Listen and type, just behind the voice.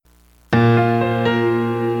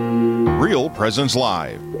Real Presence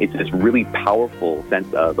Live. It's this really powerful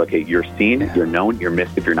sense of, okay, you're seen, you're known, you're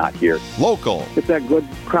missed if you're not here. Local. It's that good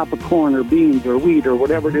crop of corn or beans or wheat or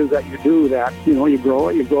whatever it is that you do that, you grow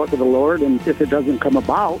it to the Lord, and if it doesn't come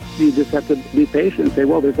about, you just have to be patient and say,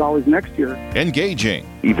 well, there's always next year. Engaging.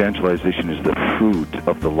 Evangelization is the fruit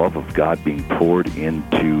of the love of God being poured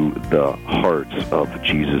into the hearts of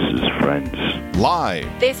Jesus' friends. Live.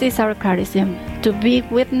 This is our charism, to be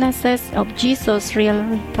witnesses of Jesus'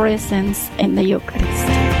 real presence in the Eucharist.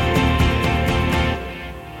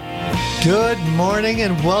 Good morning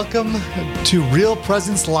and welcome to Real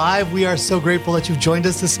Presence Live. We are so grateful that you've joined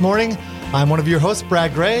us this morning. I'm one of your hosts,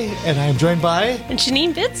 Brad Gray, and I'm joined by... And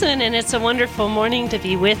Janine Bitson, and it's a wonderful morning to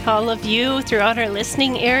be with all of you throughout our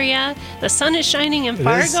listening area. The sun is shining in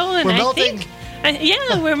Fargo, and I think...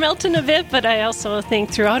 we're melting a bit, but I also think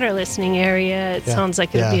throughout our listening area, it sounds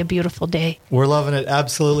like it'll be a beautiful day. We're loving it.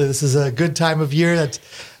 Absolutely. This is a good time of year that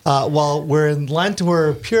while we're in Lent,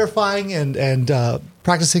 we're purifying and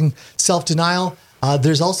practicing self-denial.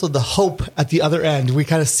 There's also the hope at the other end. We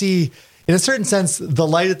kind of see, in a certain sense, the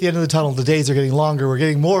light at the end of the tunnel. The days are getting longer. We're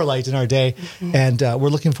getting more light in our day. Mm-hmm. And we're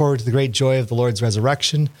looking forward to the great joy of the Lord's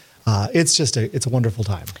resurrection. It's a wonderful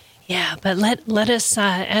time. Yeah, but let us,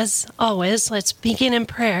 as always, let's begin in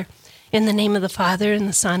prayer. In the name of the Father, and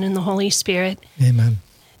the Son, and the Holy Spirit. Amen.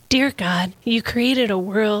 Dear God, you created a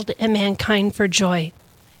world and mankind for joy.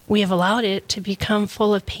 We have allowed it to become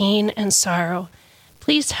full of pain and sorrow.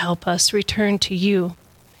 Please help us return to you.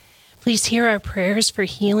 Please hear our prayers for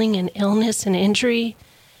healing and illness and injury.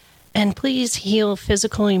 And please heal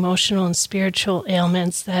physical, emotional, and spiritual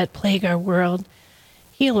ailments that plague our world.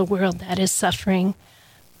 Heal a world that is suffering.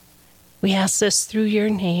 We ask this through your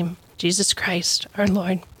name, Jesus Christ, our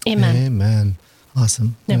Lord. Amen. Amen.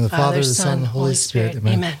 Awesome. In the Father, the Son, and the Holy Spirit.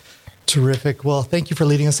 Amen. Terrific. Well, thank you for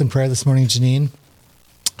leading us in prayer this morning, Janine.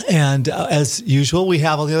 And as usual, we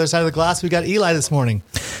have on the other side of the glass, we got Eli this morning.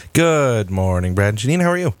 Good morning, Brad and Janine.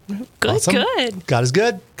 How are you? Good, awesome. Good. God is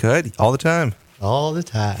good. Good. All the time. All the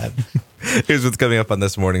time. Here's what's coming up on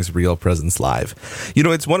this morning's Real Presence Live.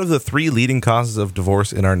 It's one of the three leading causes of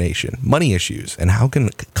divorce in our nation, money issues. And how can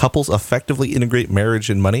couples effectively integrate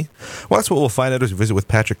marriage and money? Well, that's what we'll find out as we visit with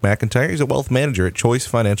Patrick McIntyre. He's a wealth manager at Choice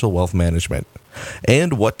Financial Wealth Management.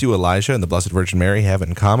 And what do Elijah and the Blessed Virgin Mary have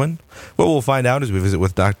in common? What we'll find out as we visit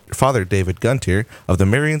with Father David Guntier of the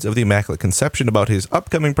Marians of the Immaculate Conception about his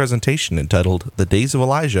upcoming presentation entitled The Days of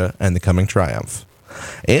Elijah and the Coming Triumph.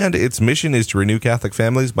 And its mission is to renew Catholic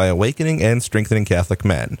families by awakening and strengthening Catholic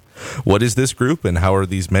men. What is this group, and how are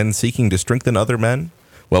these men seeking to strengthen other men?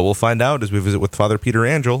 Well, we'll find out as we visit with Father Peter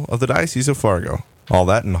Angel of the Diocese of Fargo. All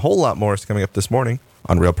that and a whole lot more is coming up this morning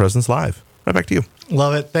on Real Presence Live. Right back to you.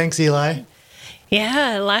 Love it. Thanks, Eli.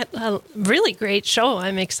 Yeah, a really great show.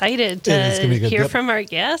 I'm excited to hear from our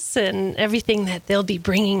guests, and everything that they'll be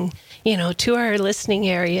bringing to our listening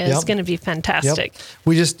area is going to be fantastic. Yep.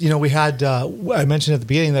 We just, we had, I mentioned at the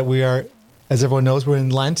beginning that we are, as everyone knows, we're in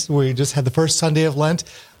Lent. We just had the first Sunday of Lent.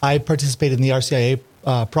 I participated in the RCIA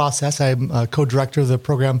process. I'm a co-director of the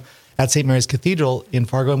program at St. Mary's Cathedral in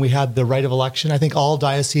Fargo, and we had the right of election. I think all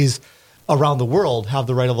dioceses around the world have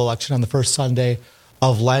the right of election on the first Sunday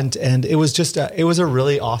of Lent, and it was just it was a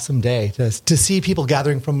really awesome day to see people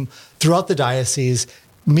gathering from throughout the diocese,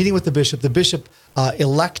 meeting with the bishop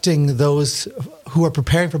electing those who are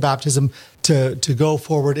preparing for baptism to go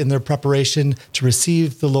forward in their preparation to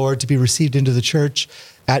receive the Lord, to be received into the church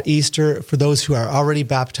at Easter, for those who are already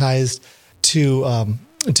baptized to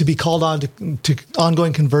be called on to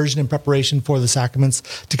ongoing conversion and preparation for the sacraments,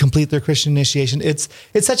 to complete their Christian initiation. It's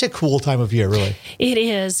such a cool time of year, really. It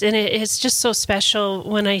is, and it's just so special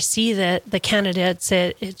when I see the candidates.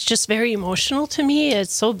 It's just very emotional to me.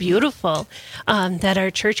 It's so beautiful that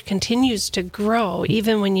our church continues to grow,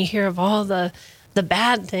 even when you hear of all the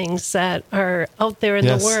bad things that are out there in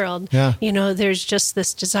the world. Yeah. There's just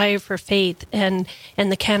this desire for faith, and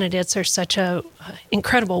the candidates are such a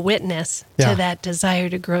incredible witness to that desire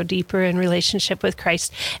to grow deeper in relationship with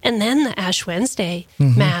Christ. And then the Ash Wednesday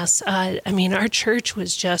Mass, our church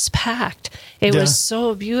was just packed. It was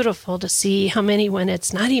so beautiful to see how many, when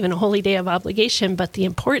it's not even a holy day of obligation, but the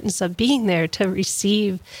importance of being there to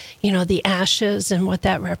receive, the ashes and what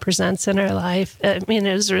that represents in our life. It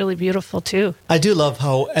was really beautiful too. I do love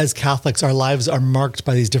how, as Catholics, our lives are marked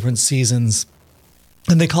by these different seasons,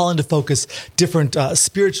 and they call into focus different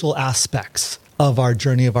spiritual aspects of our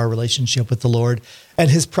journey of our relationship with the Lord and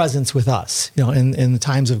his presence with us, in the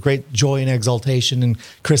times of great joy and exaltation and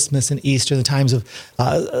Christmas and Easter, the times of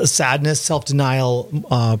sadness,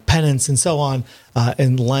 self-denial, penance, and so on,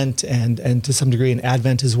 in Lent and to some degree in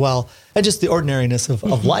Advent as well, and just the ordinariness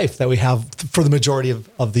of life that we have for the majority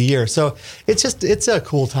of the year. So it's a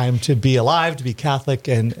cool time to be alive, to be Catholic,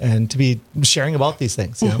 and to be sharing about these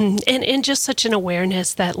things. And just such an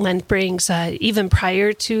awareness that Lent brings, even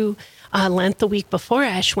prior to Lent, the week before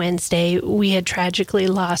Ash Wednesday, we had tragically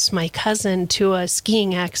lost my cousin to a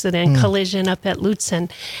skiing accident, collision up at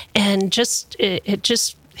Lutsen, and it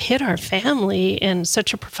just hit our family in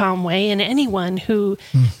such a profound way. And anyone who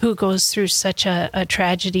goes through such a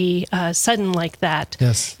tragedy sudden like that,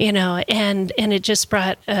 yes. And it just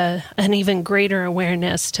brought an even greater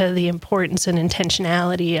awareness to the importance and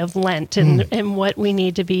intentionality of Lent and what we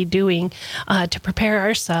need to be doing to prepare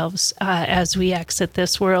ourselves as we exit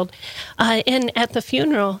this world. And at the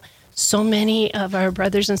funeral, so many of our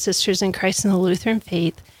brothers and sisters in Christ in the Lutheran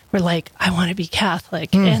faith were like, I want to be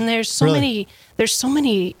Catholic. And there's so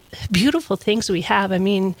many beautiful things we have. I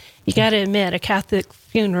mean, you got to admit, a Catholic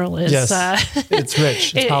funeral is... Yes, it's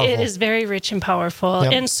rich. It's powerful. It is very rich and powerful.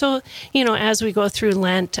 Yep. And so, as we go through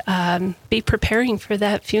Lent, be preparing for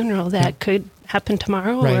that funeral that could happen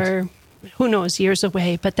tomorrow or who knows, years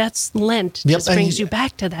away. But that's Lent. Just brings you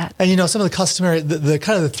back to that. And, some of the customary, the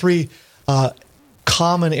kind of the three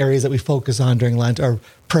common areas that we focus on during Lent are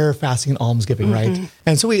prayer, fasting, and almsgiving, right?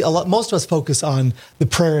 And so most of us focus on the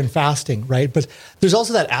prayer and fasting, right? But there's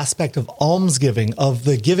also that aspect of almsgiving, of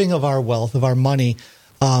the giving of our wealth, of our money,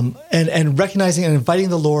 and recognizing and inviting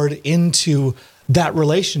the Lord into that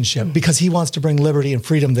relationship because he wants to bring liberty and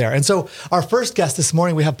freedom there. And so our first guest this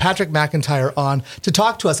morning, we have Patrick McIntyre on to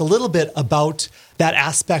talk to us a little bit about that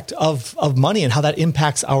aspect of money and how that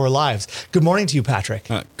impacts our lives. Good morning to you, Patrick.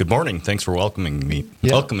 Good morning. Thanks for welcoming me.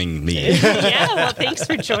 Well, thanks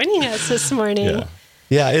for joining us this morning.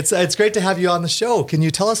 Yeah, it's great to have you on the show. Can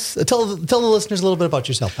you tell the listeners a little bit about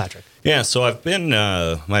yourself, Patrick? Yeah, so I've been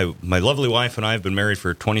my lovely wife and I have been married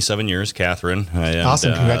for 27 years, Catherine.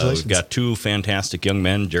 Awesome, congratulations! We've got two fantastic young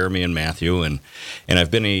men, Jeremy and Matthew, and I've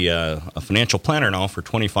been a financial planner now for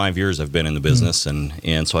 25 years. I've been in the business,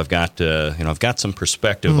 and so I've got I've got some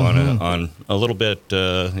perspective on a little bit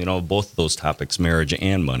both of those topics, marriage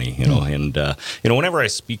and money. And whenever I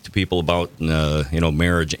speak to people about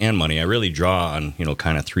marriage and money, I really draw on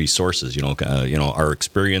kind of three sources. Our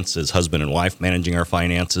experience as husband and wife managing our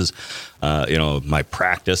finances. My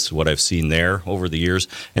practice, what I've seen there over the years,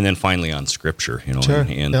 and then finally on Scripture,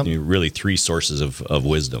 really three sources of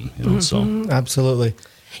wisdom. So absolutely,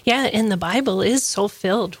 yeah, and the Bible is so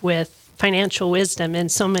filled with financial wisdom in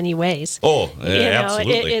so many ways.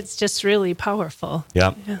 Absolutely, it's just really powerful.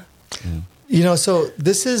 Yeah. So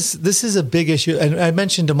this is a big issue, and I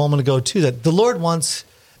mentioned a moment ago too that the Lord wants.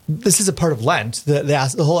 This is a part of Lent,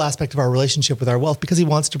 the whole aspect of our relationship with our wealth, because he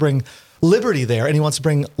wants to bring liberty there and he wants to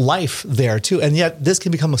bring life there too. And yet this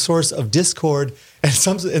can become a source of discord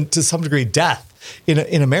and to some degree death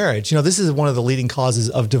in a marriage. This is one of the leading causes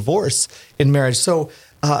of divorce in marriage. So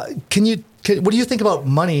what do you think about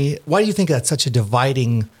money? Why do you think that's such a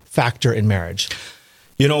dividing factor in marriage?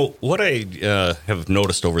 What I have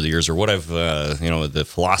noticed over the years, or what I've, the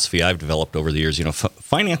philosophy I've developed over the years,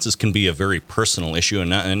 finances can be a very personal issue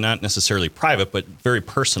and not necessarily private, but very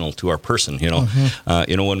personal to our person.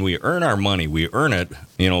 When we earn our money, we earn it,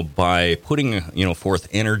 by putting, forth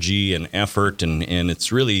energy and effort, and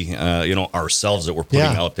it's really, ourselves that we're putting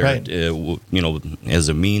out there, right. As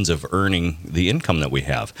a means of earning the income that we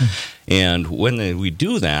have. And when we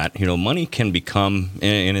do that, money can become,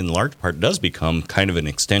 and in large part does become, kind of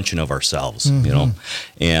an extension of ourselves,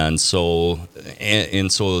 and so in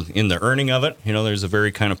the earning of it, there's a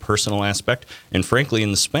very kind of personal aspect, and frankly,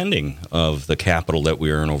 in the spending of the capital that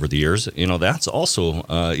we earn over the years, that's also,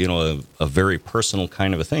 a very personal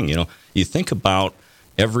kind of a thing. You think about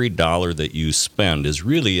every dollar that you spend is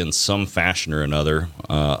really in some fashion or another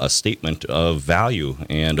a statement of value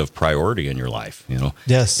and of priority in your life,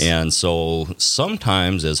 Yes. And so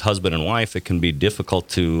sometimes as husband and wife, it can be difficult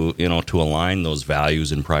to align those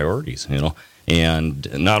values and priorities, And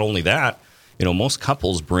not only that, most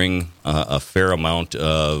couples bring a fair amount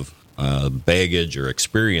of baggage or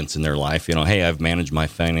experience in their life. Hey, I've managed my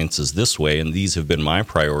finances this way, and these have been my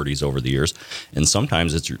priorities over the years. And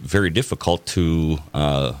sometimes it's very difficult to,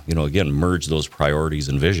 again, merge those priorities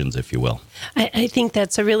and visions, if you will. I think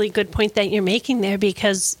that's a really good point that you're making there,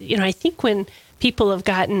 because, I think when people have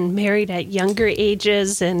gotten married at younger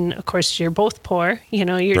ages, and of course you're both poor, you're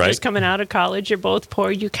Right. just coming out of college, you're both poor,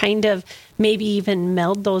 you kind of maybe even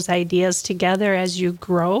meld those ideas together as you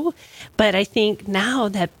grow. But I think now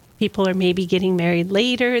that people are maybe getting married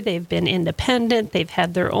later, they've been independent, they've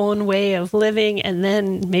had their own way of living, and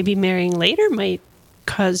then maybe marrying later might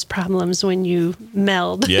cause problems when you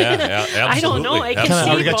meld. Yeah, absolutely. I don't know. I can Kind of see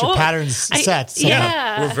already got your both. patterns set. So.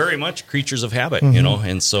 Yeah. We're very much creatures of habit,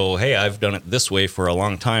 and so, hey, I've done it this way for a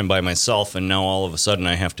long time by myself, and now all of a sudden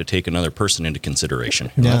I have to take another person into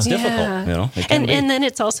consideration. Yeah. That's difficult, It can be. And then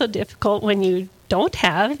it's also difficult when you don't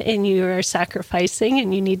have and you are sacrificing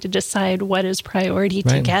and you need to decide what is priority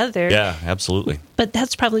Right. together. Yeah, absolutely. But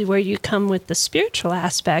that's probably where you come with the spiritual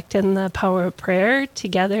aspect and the power of prayer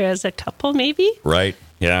together as a couple, maybe. Right.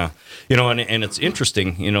 Yeah. And it's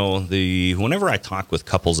interesting, whenever I talk with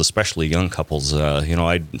couples, especially young couples,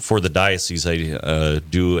 for the diocese, I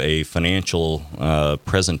do a financial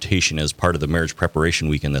presentation as part of the marriage preparation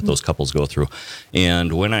weekend that those couples go through.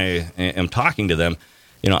 And when I am talking to them,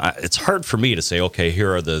 it's hard for me to say, okay,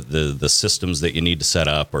 here are the systems that you need to set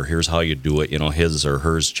up, or here's how you do it, his or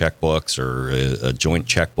hers checkbooks, or a joint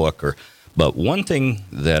checkbook, but one thing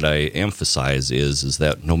that I emphasize is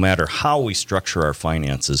that no matter how we structure our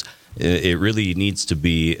finances, it really needs to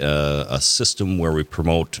be a system where we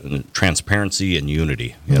promote transparency and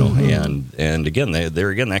unity, and again,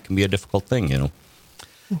 that can be a difficult thing,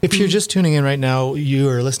 If you're just tuning in right now, you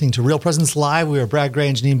are listening to Real Presence Live. We are Brad Gray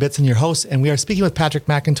and Janine Bitson, your hosts, and we are speaking with Patrick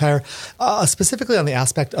McIntyre specifically on the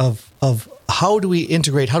aspect of how do we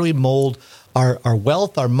integrate, how do we mold our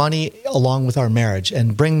wealth, our money, along with our marriage,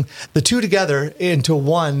 and bring the two together into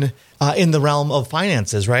one in the realm of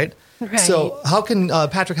finances, right? Right. So how can,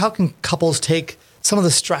 Patrick, how can couples take some of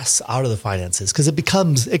the stress out of the finances?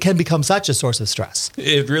 Because it can become such a source of stress.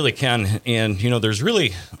 It really can. And, there's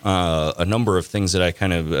really a number of things that I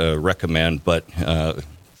kind of recommend, but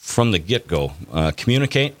from the get-go,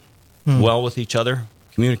 communicate well with each other,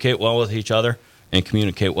 communicate well with each other, and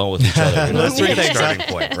communicate well with each other. Those three things, starting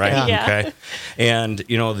point, right? Yeah. Okay. And,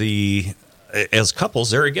 as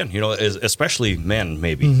couples, there again, especially men,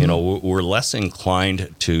 maybe, we're less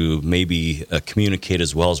inclined to maybe communicate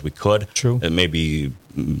as well as we could. True. And maybe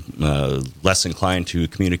less inclined to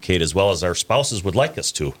communicate as well as our spouses would like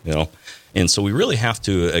us to, And so we really have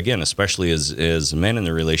to, again, especially as men in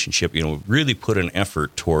the relationship, really put an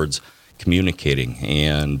effort towards communicating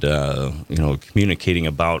and, communicating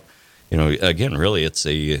about, again, really it's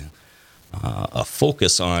a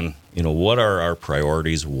focus on, what are our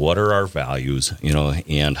priorities, what are our values,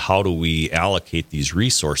 and how do we allocate these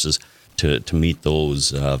resources to meet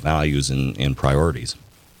those values and priorities.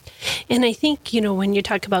 And I think, when you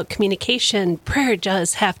talk about communication, prayer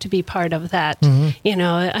does have to be part of that.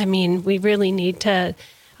 We really need to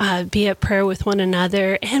be at prayer with one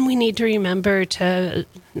another, and we need to remember to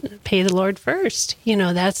pay the Lord first.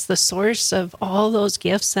 That's the source of all those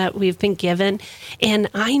gifts that we've been given. And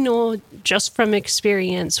I know just from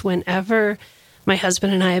experience, whenever my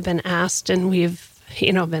husband and I have been asked and we've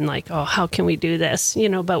been like, oh, how can we do this?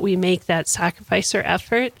 But we make that sacrifice or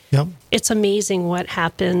effort. Yep. It's amazing what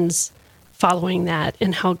happens following that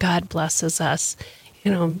and how God blesses us.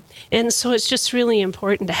 And so it's just really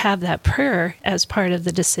important to have that prayer as part of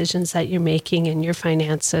the decisions that you're making in your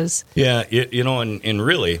finances. Yeah, and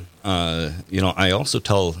really, I also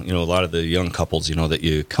tell, a lot of the young couples, that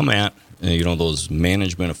you come at, those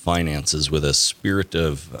management of finances with a spirit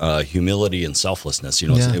of humility and selflessness,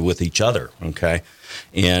 with each other, okay?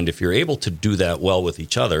 And if you're able to do that well with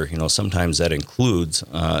each other, sometimes that includes,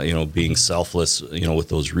 being selfless, with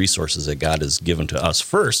those resources that God has given to us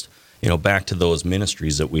first, back to those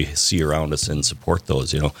ministries that we see around us and support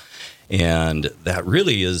those, And that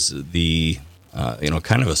really is the,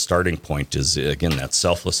 kind of a starting point is, again, that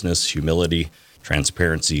selflessness, humility,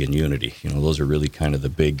 transparency, and unity. Those are really kind of the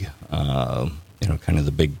big,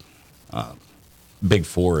 big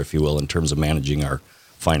four, if you will, in terms of managing our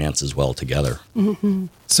finances well together. Mm-hmm.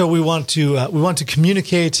 So we want to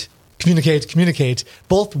communicate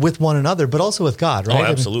both with one another, but also with God, right? Oh,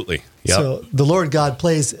 absolutely. Yep. So the Lord God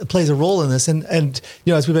plays a role in this, and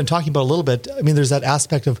as we've been talking about a little bit, there's that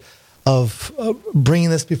aspect of bringing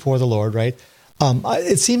this before the Lord, right?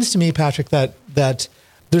 It seems to me, Patrick, that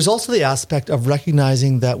there's also the aspect of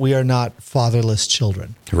recognizing that we are not fatherless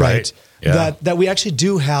children, right? Yeah. That we actually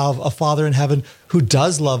do have a Father in heaven who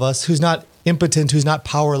does love us, who's not impotent, who's not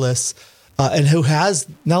powerless, and who has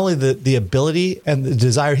not only the ability and the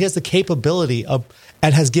desire, he has the capability of,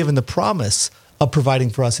 and has given the promise of providing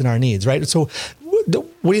for us in our needs, right? So what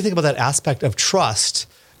do you think about that aspect of trust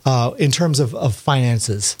in terms of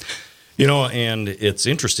finances? And it's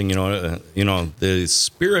interesting, the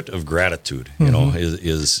spirit of gratitude,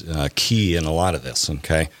 is key in a lot of this.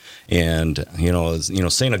 Okay. And,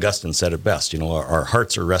 St. Augustine said it best, our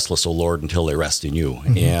hearts are restless, O Lord, until they rest in you.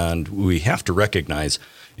 Mm-hmm. And we have to recognize,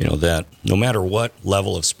 that no matter what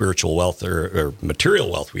level of spiritual wealth or material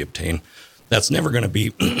wealth we obtain, that's never going to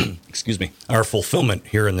be, our fulfillment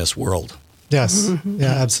here in this world. Yes. Mm-hmm.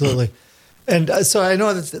 Yeah, absolutely. And so I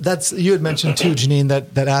know that's you had mentioned too, Janine,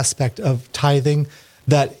 that aspect of tithing,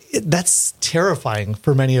 that's terrifying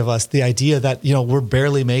for many of us. The idea that, we're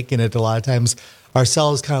barely making it a lot of times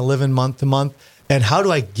ourselves, kind of living month to month. And how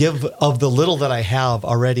do I give of the little that I have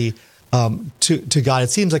already to God? It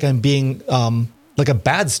seems like I'm being like a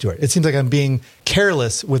bad steward. It seems like I'm being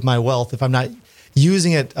careless with my wealth if I'm not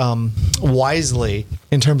using it wisely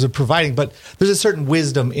in terms of providing. But there's a certain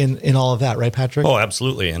wisdom in all of that, right, Patrick? Oh,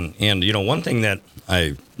 absolutely. And one thing that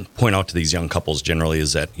I point out to these young couples generally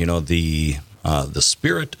is that, the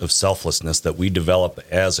spirit of selflessness that we develop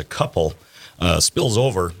as a couple spills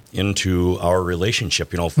over into our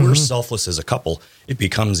relationship. If we're selfless as a couple, it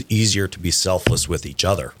becomes easier to be selfless with each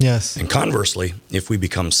other. Yes. And conversely, if we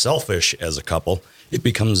become selfish as a couple, it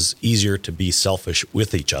becomes easier to be selfish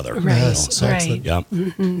with each other. Right. Right. Yeah.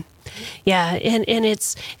 Mm-hmm. Yeah.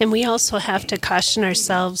 And we also have to caution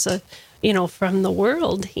ourselves, from the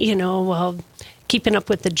world, keeping up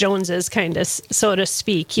with the Joneses, kind of, so to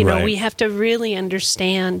speak. Right. We have to really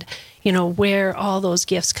understand, where all those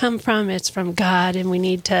gifts come from. It's from God, and we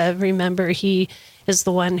need to remember He is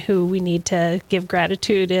the one who we need to give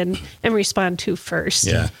gratitude and respond to first.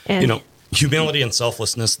 Yeah. And, humility and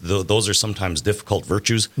selflessness, those are sometimes difficult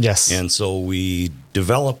virtues. Yes. And so we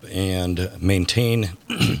develop and maintain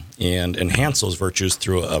and enhance those virtues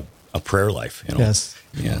through a prayer life. Yes.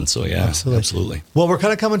 And so, absolutely. Well, we're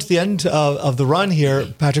kind of coming to the end of the run here.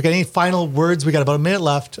 Patrick, any final words? We got about a minute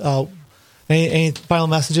left. Any final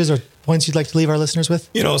messages or points you'd like to leave our listeners with?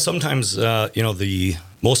 Sometimes, the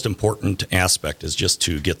most important aspect is just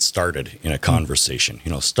to get started in a conversation.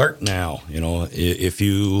 Start now. If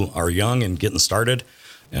you are young and getting started,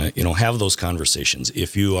 have those conversations.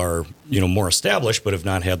 If you are, more established but have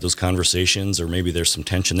not had those conversations, or maybe there's some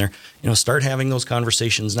tension there, start having those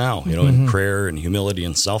conversations now, in prayer and humility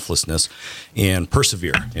and selflessness, and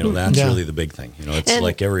persevere. That's really the big thing. It's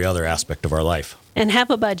like every other aspect of our life. And have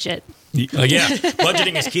a budget.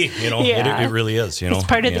 Budgeting is key. It really is. It's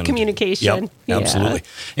part of the communication. Yep, absolutely.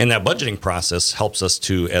 And that budgeting process helps us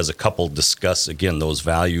to, as a couple, discuss again those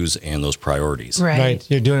values and those priorities. Right.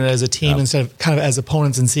 You're doing it as a team instead of kind of as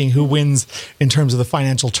opponents, and seeing who wins in terms of the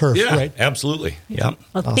financial turf. Yeah, right? Absolutely. Yeah.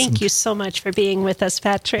 Well, thank you so much for being with us,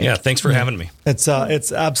 Patrick. Yeah, thanks for having me. It's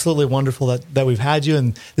absolutely wonderful that we've had you,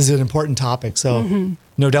 and this is an important topic. So.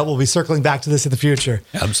 No doubt we'll be circling back to this in the future.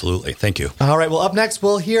 Absolutely. Thank you. All right. Well, up next,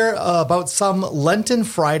 we'll hear about some Lenten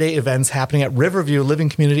Friday events happening at Riverview Living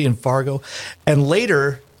Community in Fargo. And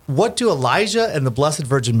later, what do Elijah and the Blessed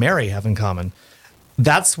Virgin Mary have in common?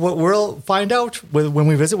 That's what we'll find out when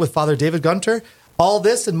we visit with Father David Gunter. All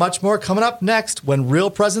this and much more coming up next when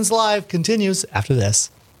Real Presence Live continues after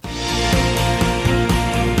this.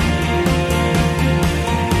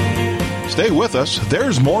 Stay with us.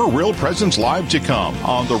 There's more Real Presence Live to come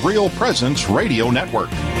on the Real Presence Radio Network.